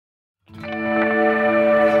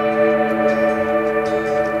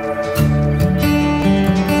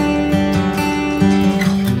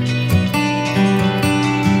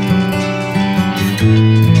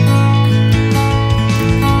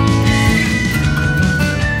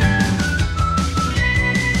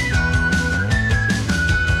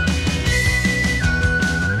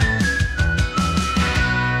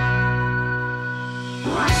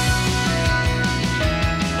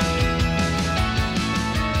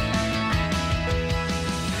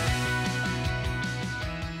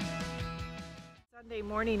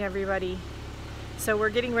Morning, everybody. So we're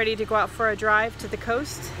getting ready to go out for a drive to the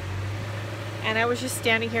coast, and I was just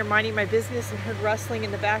standing here minding my business and heard rustling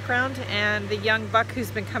in the background, and the young buck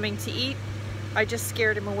who's been coming to eat, I just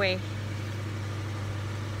scared him away.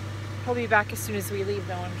 He'll be back as soon as we leave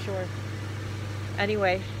though, I'm sure.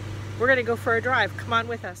 Anyway, we're gonna go for a drive. Come on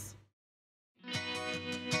with us.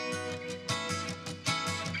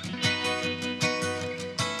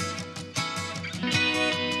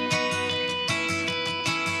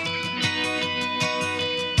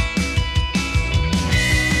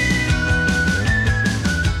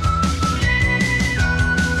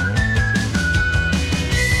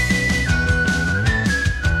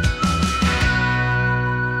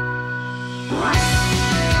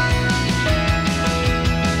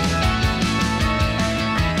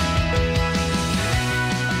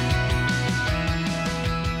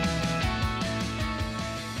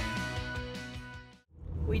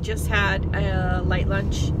 We just had a light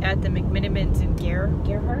lunch at the McMenamins in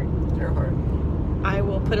Gerhardt. I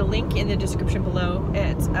will put a link in the description below.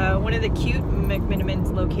 It's one of the cute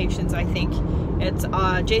McMenamins locations, I think. It's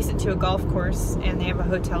adjacent to a golf course, and they have a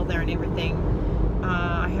hotel there and everything.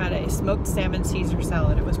 I had a smoked salmon Caesar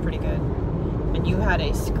salad. It was pretty good. And you had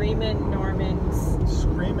a Screamin' Norman's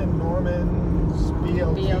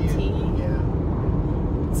BLT.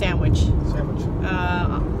 Yeah. Sandwich.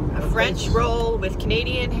 A French place. roll with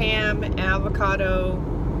Canadian ham, avocado,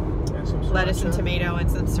 And some lettuce and sriracha. tomato,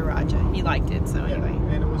 and some sriracha. He liked it, so Yeah, anyway.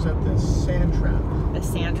 and it was at the Sand Trap. The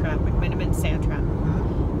Sand Trap, McMenamin Sand Trap.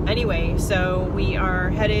 Anyway, so we are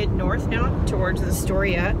headed north now towards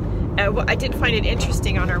Astoria. I did find it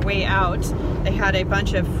interesting on our way out. They had a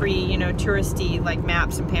bunch of free, you know, touristy like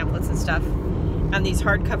maps and pamphlets and stuff, and these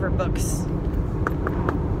hardcover books,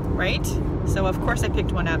 right? So of course I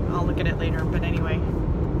picked one up. I'll look at it later, but anyway.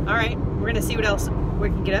 All right, we're gonna see what else we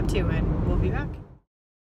can get up to, and we'll be back.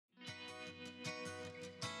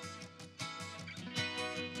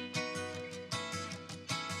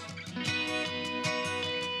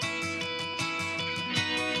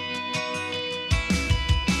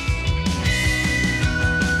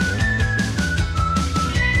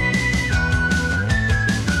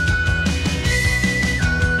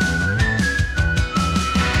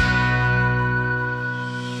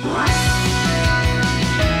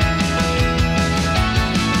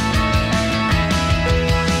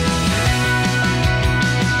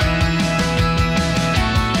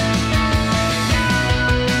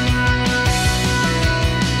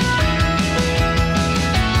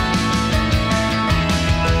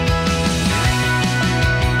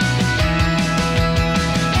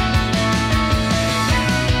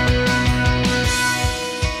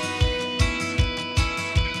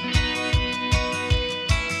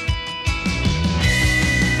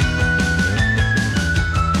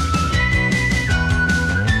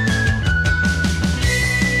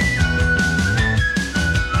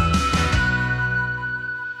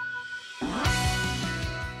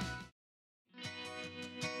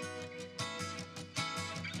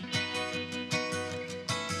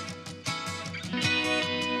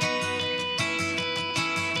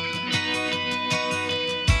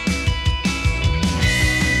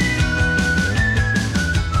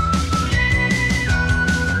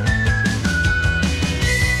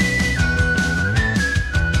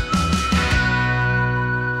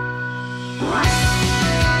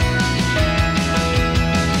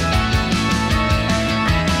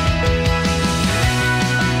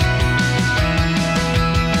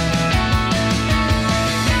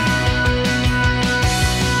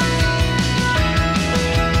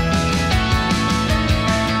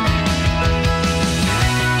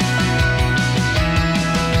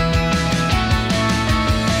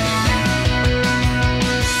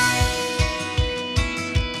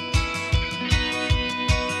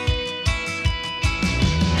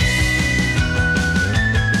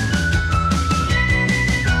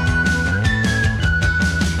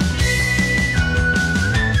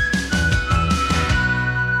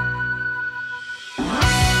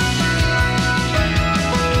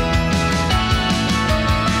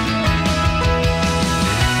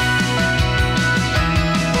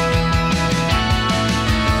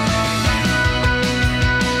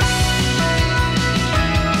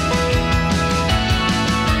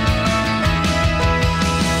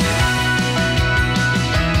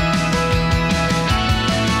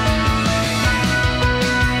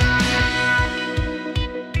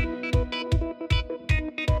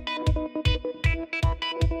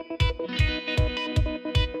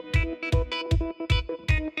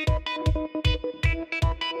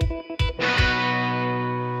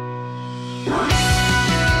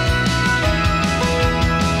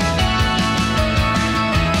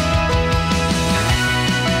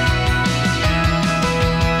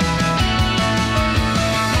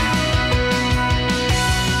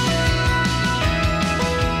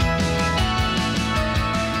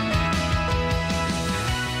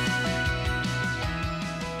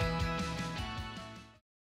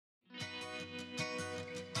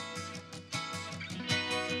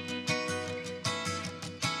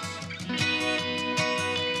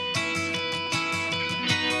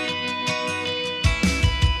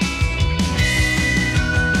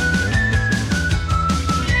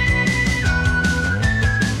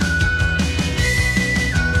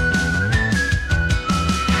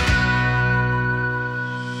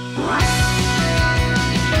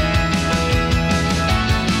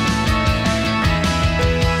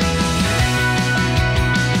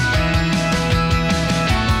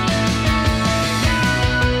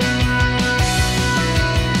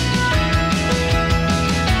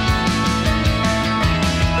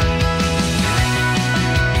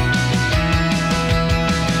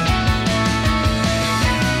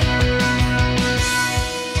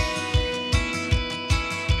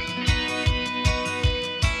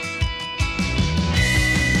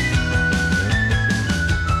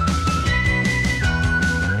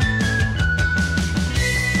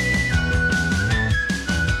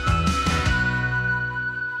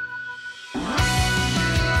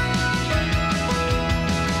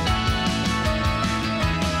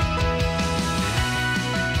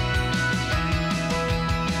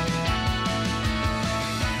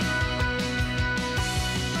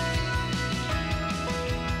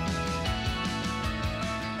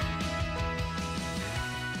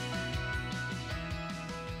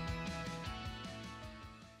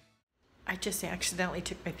 just accidentally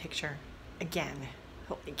took my picture again.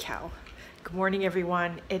 Holy cow. Good morning,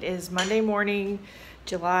 everyone. It is Monday morning,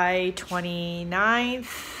 July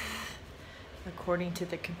 29th, according to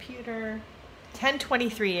the computer,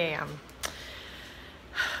 10:23 a.m.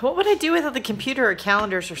 What would I do without the computer or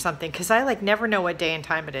calendars or something? Because I like never know what day and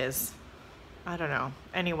time it is. I don't know.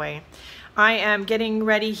 Anyway, I am getting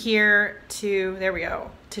ready here to, there we go,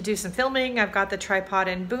 to do some filming. I've got the tripod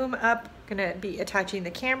and boom up. Gonna be attaching the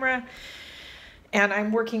camera. And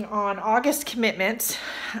I'm working on August commitments.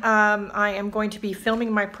 I am going to be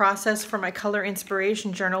filming my process for my color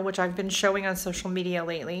inspiration journal, which I've been showing on social media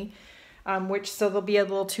lately. So there'll be a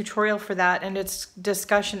little tutorial for that, and it's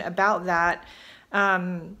discussion about that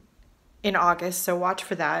in August, so watch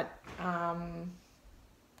for that. I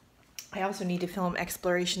also need to film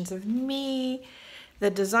explorations of me, the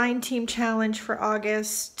design team challenge for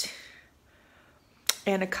August,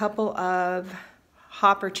 and a couple of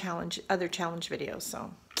Hopper challenge, other challenge videos.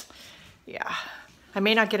 So yeah, I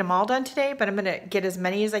may not get them all done today, but I'm gonna get as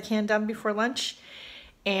many as I can done before lunch,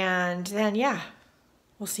 and then yeah,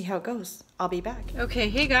 we'll see how it goes. I'll be back. Okay,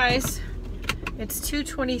 hey guys, it's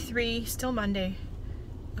 2:23, still Monday.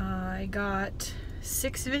 I got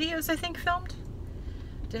 6 videos, I think, filmed.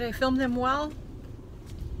 Did I film them well?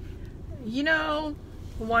 You know,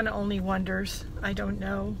 one only wonders. I don't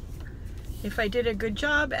know. If I did a good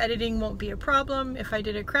job, editing won't be a problem. If I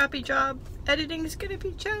did a crappy job, editing is gonna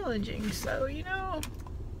be challenging. So, you know,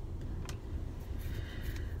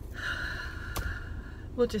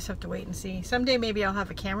 we'll just have to wait and see. Someday maybe I'll have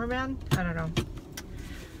a cameraman. I don't know.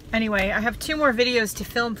 Anyway, I have 2 more videos to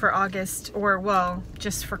film for August, or well,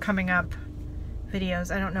 just for coming up videos.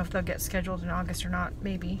 I don't know if they'll get scheduled in August or not,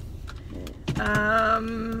 maybe.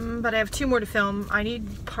 But I have 2 more to film. I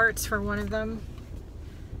need parts for one of them.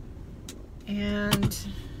 And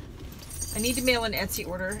I need to mail an Etsy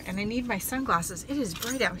order, and I need my sunglasses. It is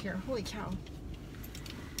bright out here. Holy cow.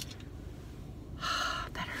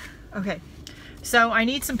 Better. Okay. So I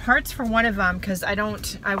need some parts for one of them because I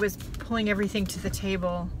was pulling everything to the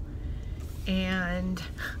table, and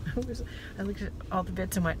I looked at all the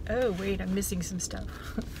bits and went, oh wait, I'm missing some stuff.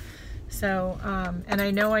 So, and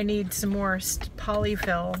I know I need some more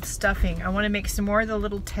polyfill stuffing. I want to make some more of the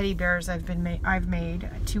little teddy bears I've made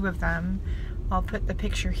 2 of them. I'll put the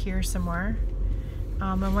picture here somewhere.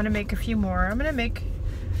 I want to make a few more. I'm going to make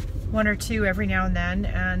 1 or 2 every now and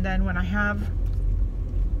then when I have,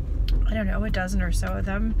 I don't know, a dozen or so of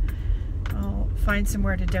them, I'll find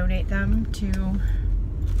somewhere to donate them to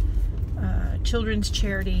children's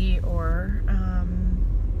charity or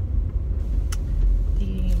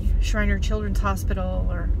the Shriner Children's Hospital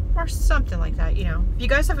or something like that, you know. If you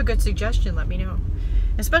guys have a good suggestion, let me know.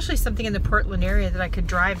 Especially something in the Portland area that I could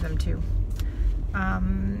drive them to.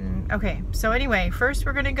 Okay, so anyway, first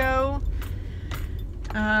we're gonna go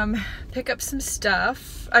pick up some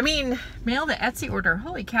stuff. I mean, mail the Etsy order.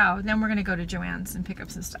 Holy cow. Then we're gonna go to Joann's and pick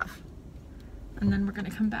up some stuff. And then we're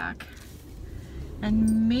gonna come back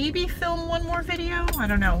and maybe film 1 more video. I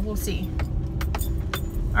don't know, we'll see.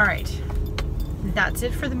 All right, that's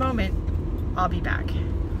it for the moment. I'll be back.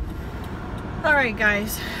 All right,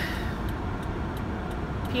 guys.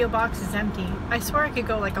 P.O. box is empty. I swear I could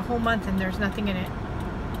go like a whole month and there's nothing in it.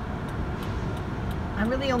 I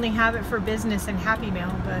really only have it for business and Happy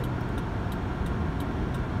Mail, but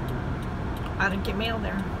I didn't get mail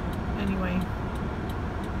there. Anyway,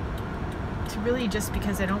 it's really just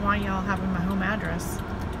because I don't want y'all having my home address.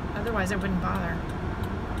 Otherwise I wouldn't bother.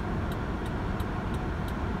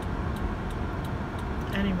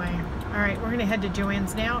 Anyway, all right, we're gonna head to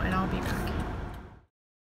Joann's now and I'll be back.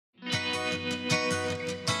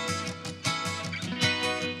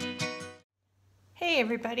 Hey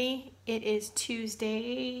everybody, it is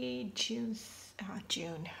Tuesday, June,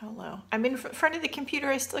 hello. I'm in front of the computer,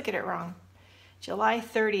 I still get it wrong. July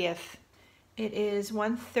 30th. It is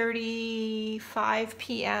 1:35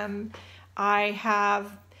 p.m. I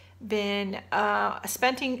have been, I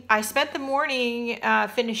spent the morning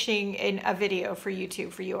finishing a video for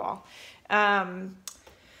YouTube for you all. I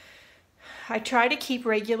try to keep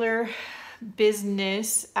regular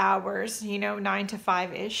business hours, you know, 9 to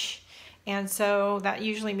 5-ish. And so that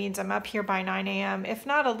usually means I'm up here by 9 a.m., if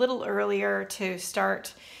not a little earlier, to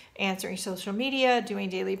start answering social media, doing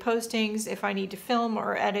daily postings, if I need to film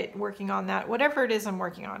or edit, working on that, whatever it is I'm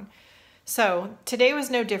working on. So today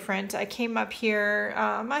was no different. I came up here,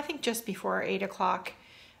 I think just before 8 o'clock.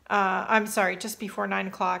 I'm sorry, just before 9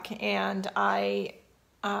 o'clock. And I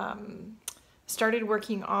started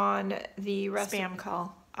working on the spam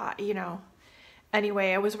call, you know.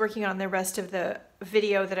 Anyway, I was working on the rest of the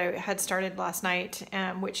video that I had started last night,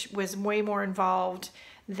 which was way more involved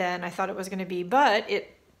than I thought it was going to be, but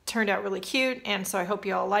it turned out really cute, and so I hope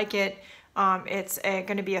you all like it. It's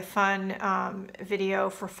going to be a fun video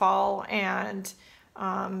for fall, and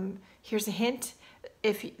here's a hint.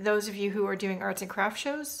 If those of you who are doing arts and craft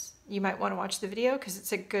shows, you might want to watch the video because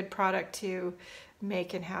it's a good product to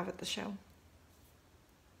make and have at the show.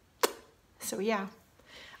 So yeah.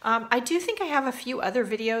 I do think I have a few other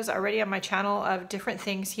videos already on my channel of different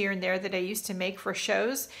things here and there that I used to make for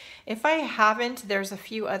shows. If I haven't, there's a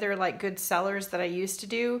few other like good sellers that I used to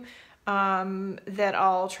do that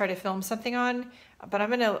I'll try to film something on. But I'm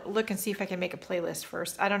going to look and see if I can make a playlist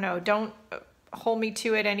first. I don't know. Don't hold me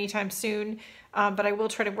to it anytime soon, but I will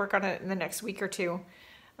try to work on it in the next week or two.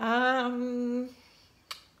 And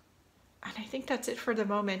I think that's it for the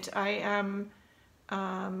moment. I am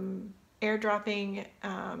airdropping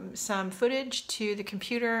some footage to the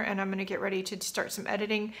computer, and I'm going to get ready to start some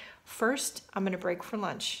editing. First, I'm going to break for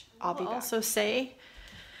lunch. I'll be back. Also say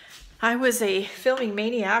I was a filming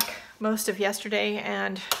maniac most of yesterday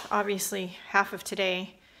and obviously half of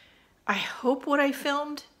today. I hope what I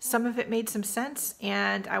filmed, some of it made some sense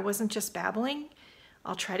and I wasn't just babbling.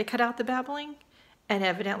 I'll try to cut out the babbling, and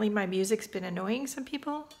evidently my music's been annoying some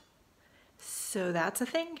people. So that's a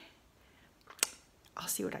thing. I'll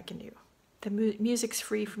see what I can do. The music's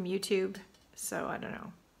free from YouTube, so I don't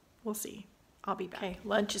know. We'll see. I'll be back. Okay,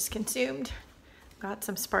 lunch is consumed. Got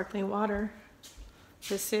some sparkling water.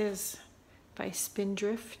 This is by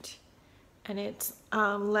Spindrift, and it's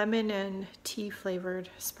lemon and tea flavored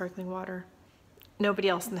sparkling water. Nobody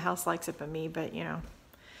else in the house likes it but me, but you know,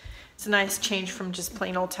 it's a nice change from just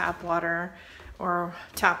plain old tap water or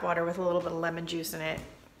tap water with a little bit of lemon juice in it.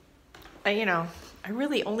 You know, I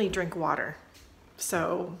really only drink water,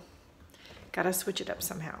 so gotta switch it up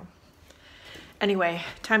somehow. Anyway,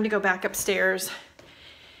 time to go back upstairs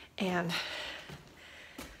and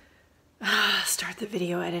start the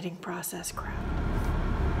video editing process. Crap.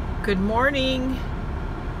 Good morning.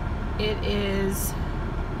 It is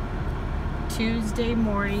Tuesday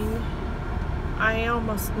morning.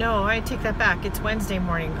 I take that back. It's Wednesday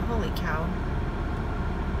morning. Holy cow.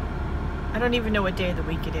 I don't even know what day of the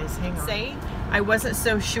week it is. Hang on. I wasn't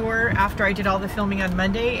so sure after I did all the filming on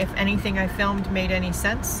Monday if anything I filmed made any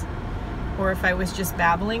sense or if I was just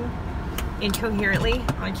babbling incoherently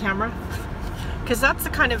on camera. Because that's the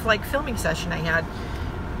kind of like filming session I had.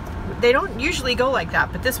 They don't usually go like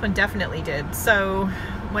that, but this one definitely did. So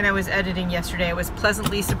when I was editing yesterday, I was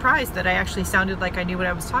pleasantly surprised that I actually sounded like I knew what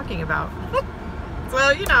I was talking about.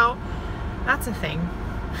 Well, you know, that's a thing.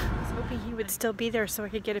 I was hoping he would still be there so I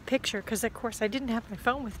could get a picture, because of course I didn't have my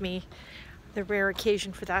phone with me. The rare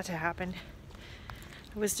occasion for that to happen.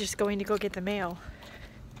 I was just going to go get the mail,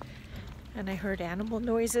 and I heard animal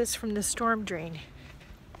noises from the storm drain,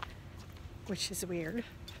 which is weird.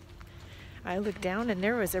 I looked down and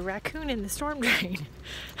there was a raccoon in the storm drain.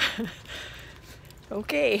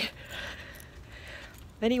 Okay.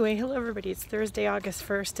 Anyway, hello everybody. It's Thursday, August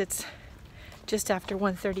 1st. It's just after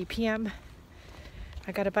 1:30 p.m.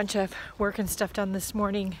 I got a bunch of work and stuff done this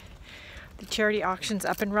morning. The charity auction's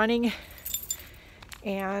up and running.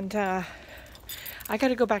 And I got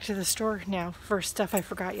to go back to the store now for stuff I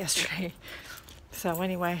forgot yesterday. So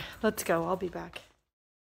anyway, let's go. I'll be back.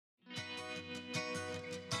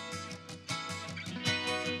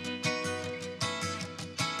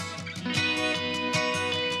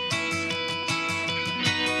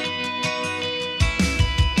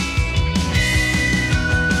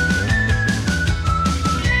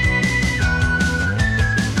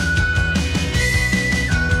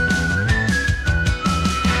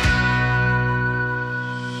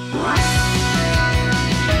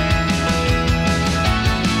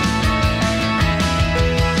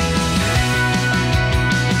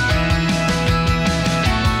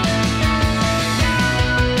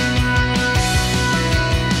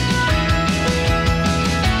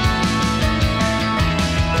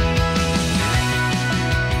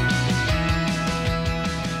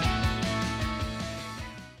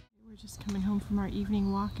 From our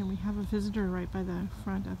evening walk, and we have a visitor right by the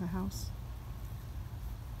front of the house.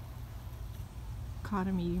 Caught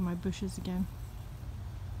him eating my bushes again.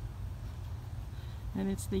 And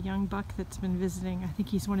it's the young buck that's been visiting. I think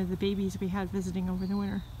he's one of the babies we had visiting over the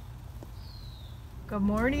winter. Good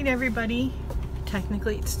morning, everybody.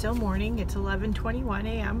 Technically it's still morning. It's 11:21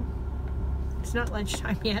 a.m. It's not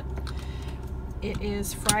lunchtime yet. It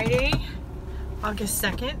is Friday, August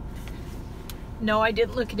 2nd. No, I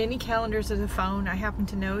didn't look at any calendars of the phone. I happen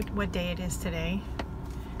to know what day it is today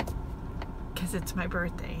because it's my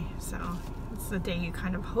birthday. So it's the day you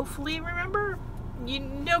kind of hopefully remember.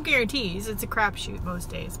 No guarantees. It's a crapshoot most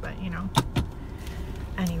days, but you know.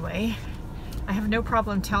 Anyway, I have no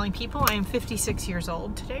problem telling people I am 56 years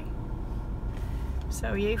old today.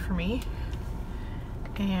 So yay for me.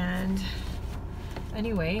 And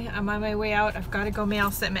anyway, I'm on my way out. I've got to go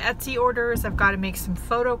mail some Etsy orders. I've got to make some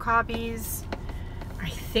photocopies. I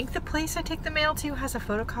think the place I take the mail to has a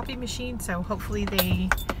photocopy machine, so hopefully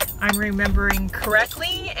I'm remembering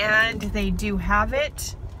correctly and they do have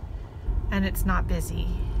it and it's not busy.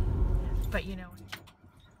 But you know.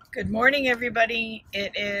 Good morning, everybody.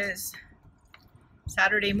 It is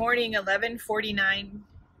Saturday morning, 11:49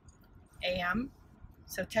 a.m.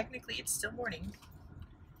 So technically it's still morning.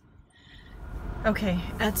 Okay,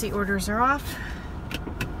 Etsy orders are off.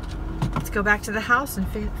 Let's go back to the house and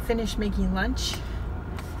finish making lunch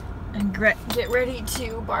and get ready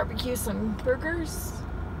to barbecue some burgers,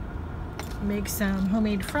 make some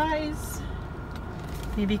homemade fries,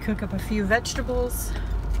 maybe cook up a few vegetables.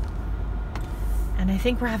 And I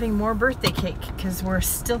think we're having more birthday cake because we're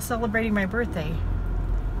still celebrating my birthday,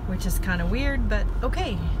 which is kind of weird, but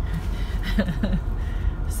okay.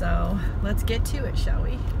 So let's get to it, shall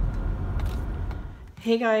we?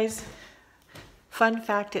 Hey guys, fun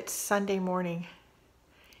fact, it's Sunday morning.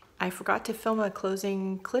 I forgot to film a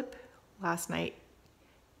closing clip last night.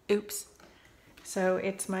 Oops. So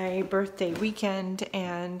it's my birthday weekend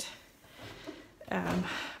and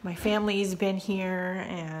my family's been here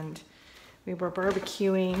and we were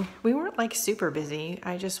barbecuing. We weren't like super busy.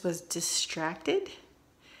 I just was distracted.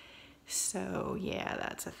 So yeah,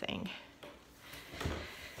 that's a thing.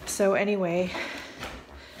 So anyway,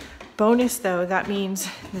 bonus though, that means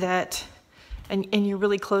that, and you're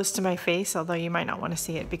really close to my face, although you might not want to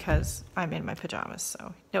see it because I'm in my pajamas.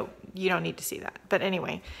 So no, you don't need to see that. But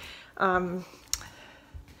anyway,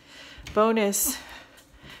 bonus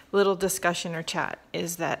little discussion or chat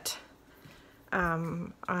is that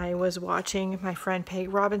I was watching my friend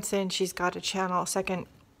Peg Robinson. She's got a channel,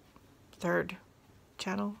 third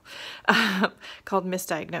channel called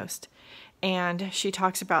Misdiagnosed. And she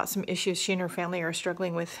talks about some issues she and her family are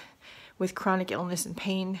struggling with chronic illness and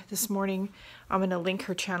pain this morning. I'm going to link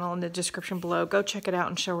her channel in the description below. Go check it out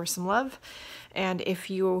and show her some love. And if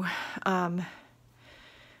you are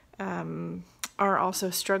also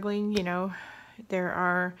struggling, you know, there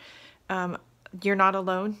are, you're not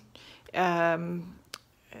alone.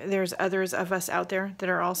 There's others of us out there that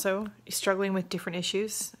are also struggling with different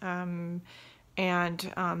issues. And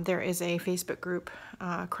there is a Facebook group,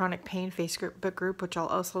 Chronic Pain Facebook group, which I'll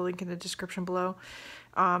also link in the description below.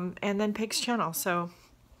 And then Peg's channel. So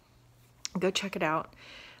go check it out.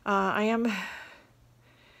 I am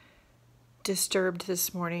disturbed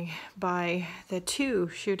this morning by the 2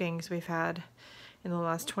 shootings we've had in the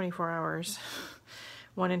last 24 hours.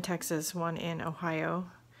 One in Texas, one in Ohio.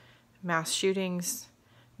 Mass shootings,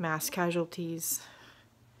 mass casualties,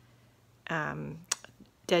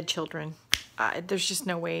 dead children. There's just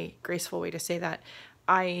no graceful way to say that.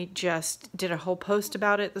 I just did a whole post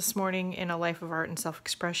about it this morning in A Life of Art and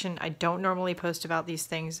Self-Expression. I don't normally post about these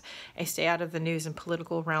things. I stay out of the news and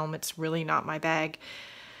political realm. It's really not my bag.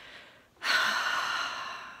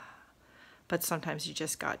 But sometimes you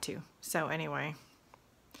just got to. So anyway,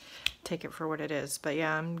 take it for what it is. But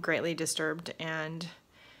yeah, I'm greatly disturbed and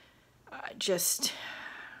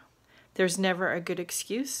there's never a good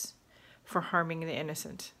excuse for harming the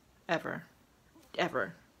innocent. Ever.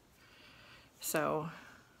 Ever. So,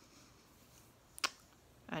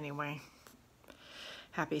 anyway,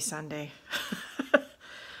 happy Sunday.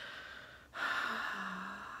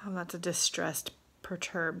 That's a distressed,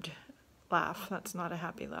 perturbed laugh. That's not a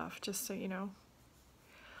happy laugh, just so you know.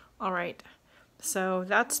 All right, so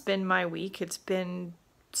that's been my week. It's been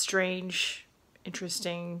strange,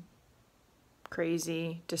 interesting,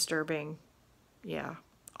 crazy, disturbing. Yeah,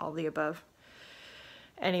 all the above.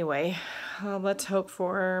 Anyway, let's hope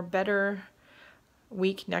for a better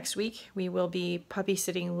week next week. We will be puppy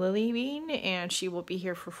sitting Lily Bean, and she will be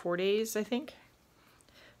here for 4 days, I think.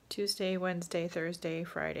 Tuesday, Wednesday, Thursday,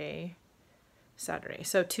 Friday, Saturday.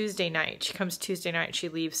 So Tuesday night. She comes Tuesday night. She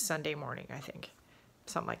leaves Sunday morning, I think.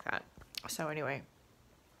 Something like that. So anyway,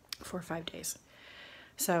 4 or 5 days.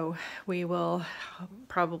 So we will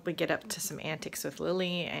probably get up to some antics with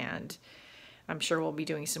Lily, and I'm sure we'll be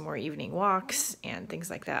doing some more evening walks and things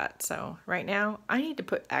like that. So right now I need to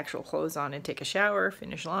put actual clothes on and take a shower,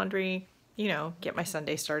 finish laundry, you know, get my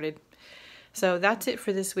Sunday started. So that's it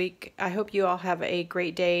for this week. I hope you all have a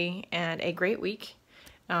great day and a great week.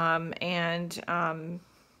 You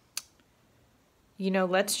know,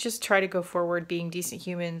 let's just try to go forward being decent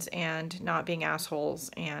humans and not being assholes.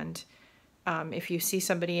 And if you see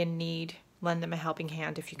somebody in need, lend them a helping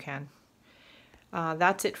hand if you can.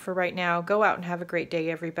 That's it for right now. Go out and have a great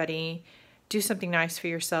day, everybody. do something nice for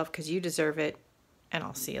yourself because you deserve it. And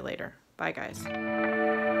I'll see you later. Bye, guys.